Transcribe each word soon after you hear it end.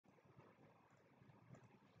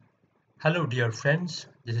Hello dear friends,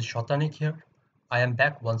 this is Satanick here. I am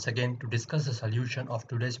back once again to discuss the solution of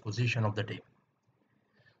today's position of the day.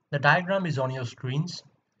 The diagram is on your screens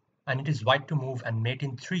and it is white to move and mate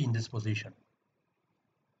in 3 in this position.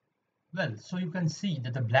 Well, so you can see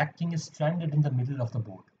that the black king is stranded in the middle of the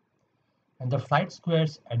board and the flight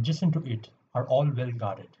squares adjacent to it are all well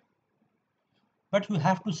guarded. But you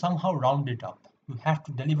have to somehow round it up. You have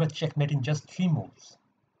to deliver checkmate in just 3 moves.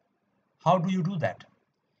 How do you do that?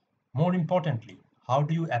 More importantly, how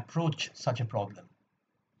do you approach such a problem?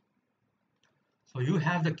 So you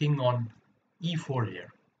have the king on e4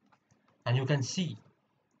 here, and you can see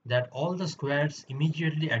that all the squares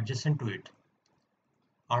immediately adjacent to it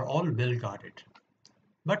are all well guarded.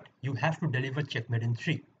 But you have to deliver checkmate in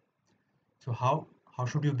 3. So how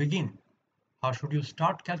should you begin? How should you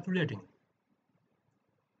start calculating?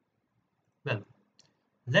 Well,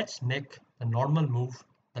 let's make the normal move,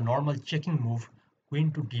 the normal checking move, queen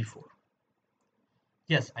to d4.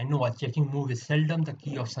 Yes, I know a checking move is seldom the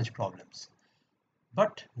key of such problems.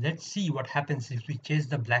 But let's see what happens if we chase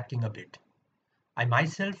the black king a bit. I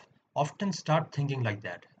myself often start thinking like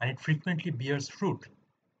that, and it frequently bears fruit.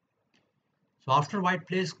 So after white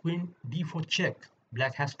plays queen d4 check,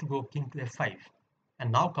 black has to go king to f5, and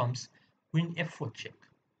now comes queen f4 check.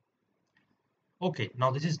 Okay, now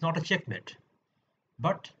this is not a checkmate,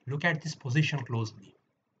 but look at this position closely.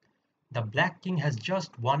 The black king has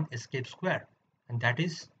just one escape square, and that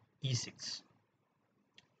is e6.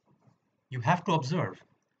 You have to observe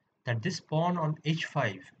that this pawn on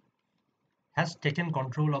h5 has taken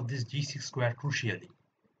control of this g6 square crucially,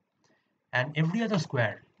 and every other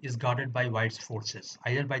square is guarded by white's forces,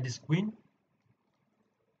 either by this queen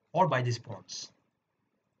or by these pawns.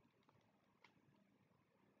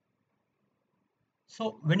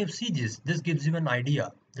 So when you see this gives you an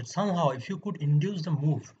idea that somehow if you could induce the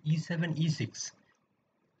move e7 e6,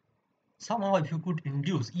 somehow if you could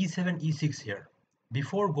induce e7 e6 here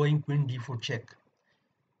before going queen d4 check,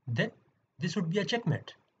 then this would be a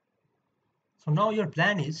checkmate. So now your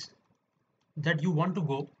plan is that you want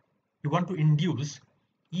to induce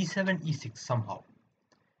e7 e6 somehow,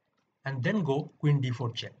 and then go queen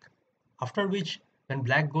d4 check, after which when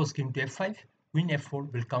black goes king to f5, queen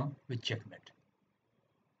f4 will come with checkmate.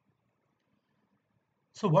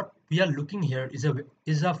 So what we are looking here is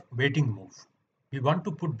a waiting move. We want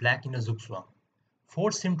to put black in a zugzwang,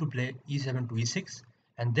 force him to play e7 to e6,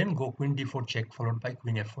 and then go queen d4 check followed by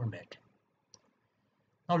queen f4 mate.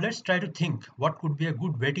 Now let's try to think what could be a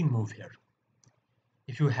good waiting move here.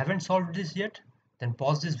 If you haven't solved this yet, then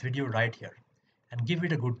pause this video right here and give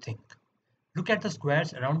it a good think. Look at the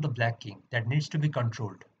squares around the black king that needs to be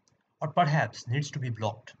controlled, or perhaps needs to be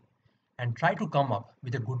blocked, and try to come up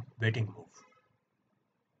with a good waiting move.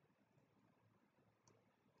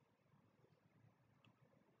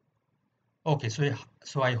 Okay,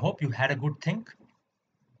 so I hope you had a good think.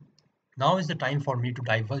 Now is the time for me to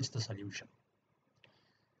divulge the solution.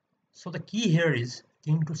 So the key here is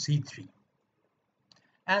king to c3.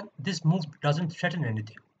 And this move doesn't threaten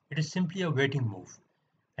anything. It is simply a waiting move,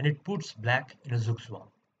 and it puts black in a zugzwang.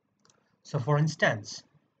 So for instance,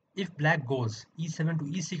 if black goes e7 to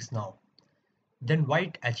e6 now, then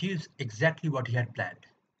white achieves exactly what he had planned.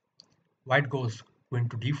 White goes queen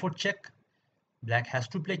to d4 check, black has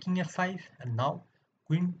to play king f5, and now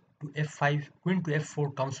queen to f5, queen to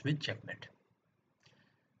f4 comes with checkmate.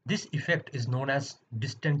 This effect is known as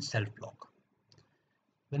distant self-block.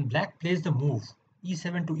 When black plays the move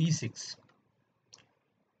e7 to e6,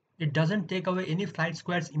 it doesn't take away any flight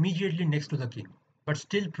squares immediately next to the king, but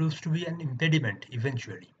still proves to be an impediment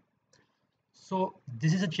eventually. So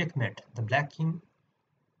this is a checkmate. The black king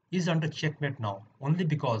is under checkmate now only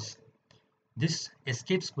because this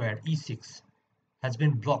escape square e6 has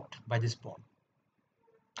been blocked by this pawn.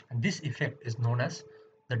 And this effect is known as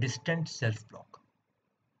the distant self-block.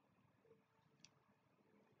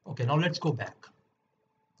 Okay, now let's go back.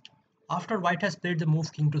 After white has played the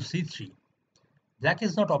move king to c3, black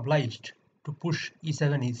is not obliged to push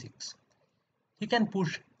e7 e6. He can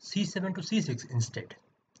push c7 to c6 instead.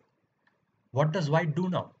 What does white do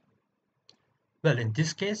now? Well, in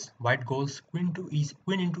this case, white goes queen into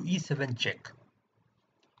e7 check.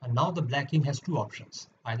 And now the black king has two options,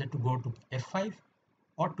 either to go to f5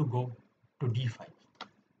 or to go to d5.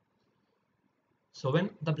 So when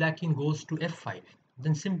the black king goes to f5,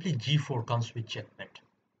 then simply g4 comes with checkmate.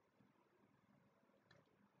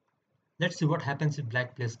 Let's see what happens if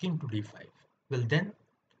black plays king to d5. Well, then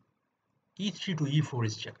e3 to e4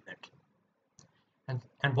 is checkmate.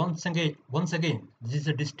 And once again, this is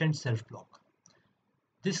a distant self-block.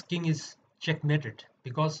 This king is checkmated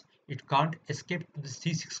because it can't escape to the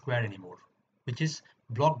c6 square anymore. which is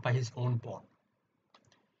blocked by his own pawn.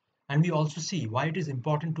 And we also see why it is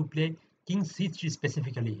important to play king c3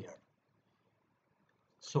 specifically here.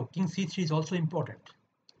 So king c3 is also important.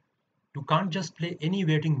 You can't just play any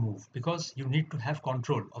waiting move because you need to have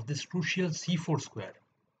control of this crucial c4 square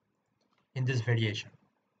in this variation.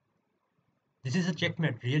 This is a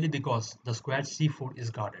checkmate really because the square c4 is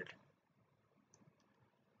guarded.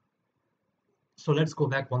 So let's go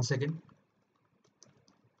back once again.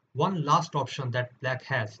 One last option that black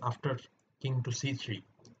has after king to c3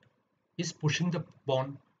 is pushing the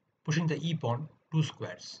e pawn 2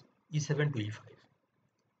 squares, e7 to e5.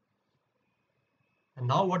 And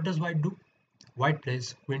now what does white do? White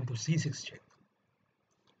plays queen to c6 check.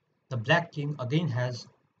 The black king again has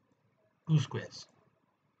 2 squares,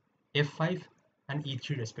 f5 and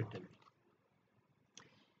e3 respectively.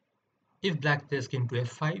 If black plays king to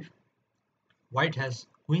f5, white has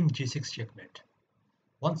queen g6 checkmate.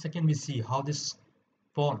 Once again we see how this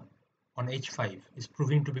pawn on h5 is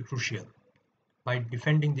proving to be crucial by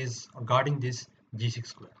defending this or guarding this g6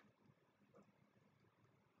 square.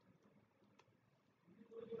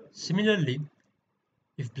 Similarly,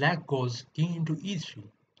 if black goes king into e3,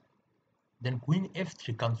 then queen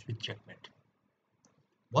f3 comes with checkmate.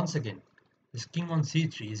 Once again, this king on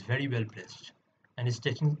c3 is very well placed and is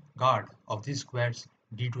taking guard of these squares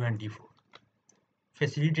d2 and d4,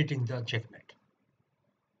 facilitating the checkmate.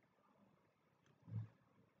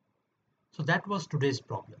 So that was today's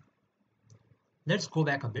problem. Let's go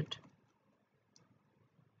back a bit.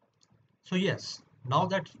 So yes, now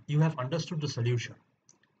that you have understood the solution,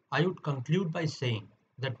 I would conclude by saying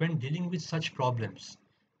that when dealing with such problems,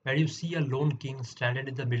 where you see a lone king stranded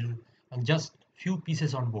in the middle and just few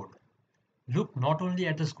pieces on board, look not only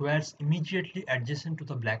at the squares immediately adjacent to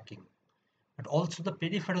the black king, but also the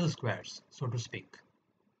peripheral squares, so to speak.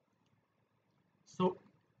 So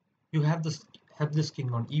you have this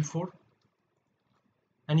king on e4,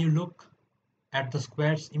 and you look at the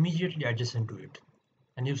squares immediately adjacent to it,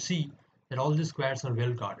 and you see that all these squares are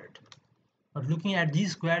well guarded. But looking at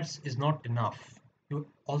these squares is not enough. You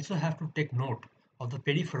also have to take note of the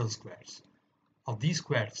peripheral squares, of these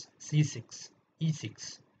squares c6,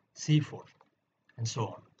 e6, c4, and so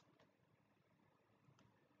on.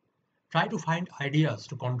 Try to find ideas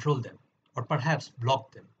to control them or perhaps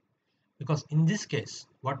block them, because in this case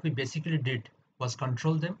what we basically did was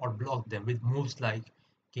control them or block them with moves like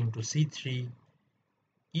king to c3,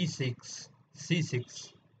 e6,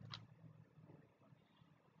 c6,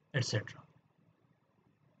 etc.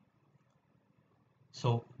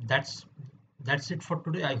 So that's it for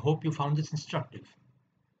today. I hope you found this instructive.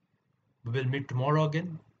 We will meet tomorrow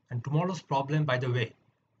again, and tomorrow's problem, by the way,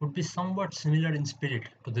 would be somewhat similar in spirit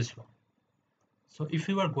to this one. So if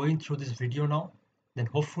you are going through this video now, then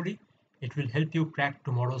hopefully it will help you crack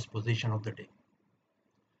tomorrow's position of the day.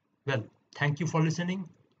 Well, thank you for listening.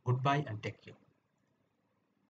 Goodbye and take care.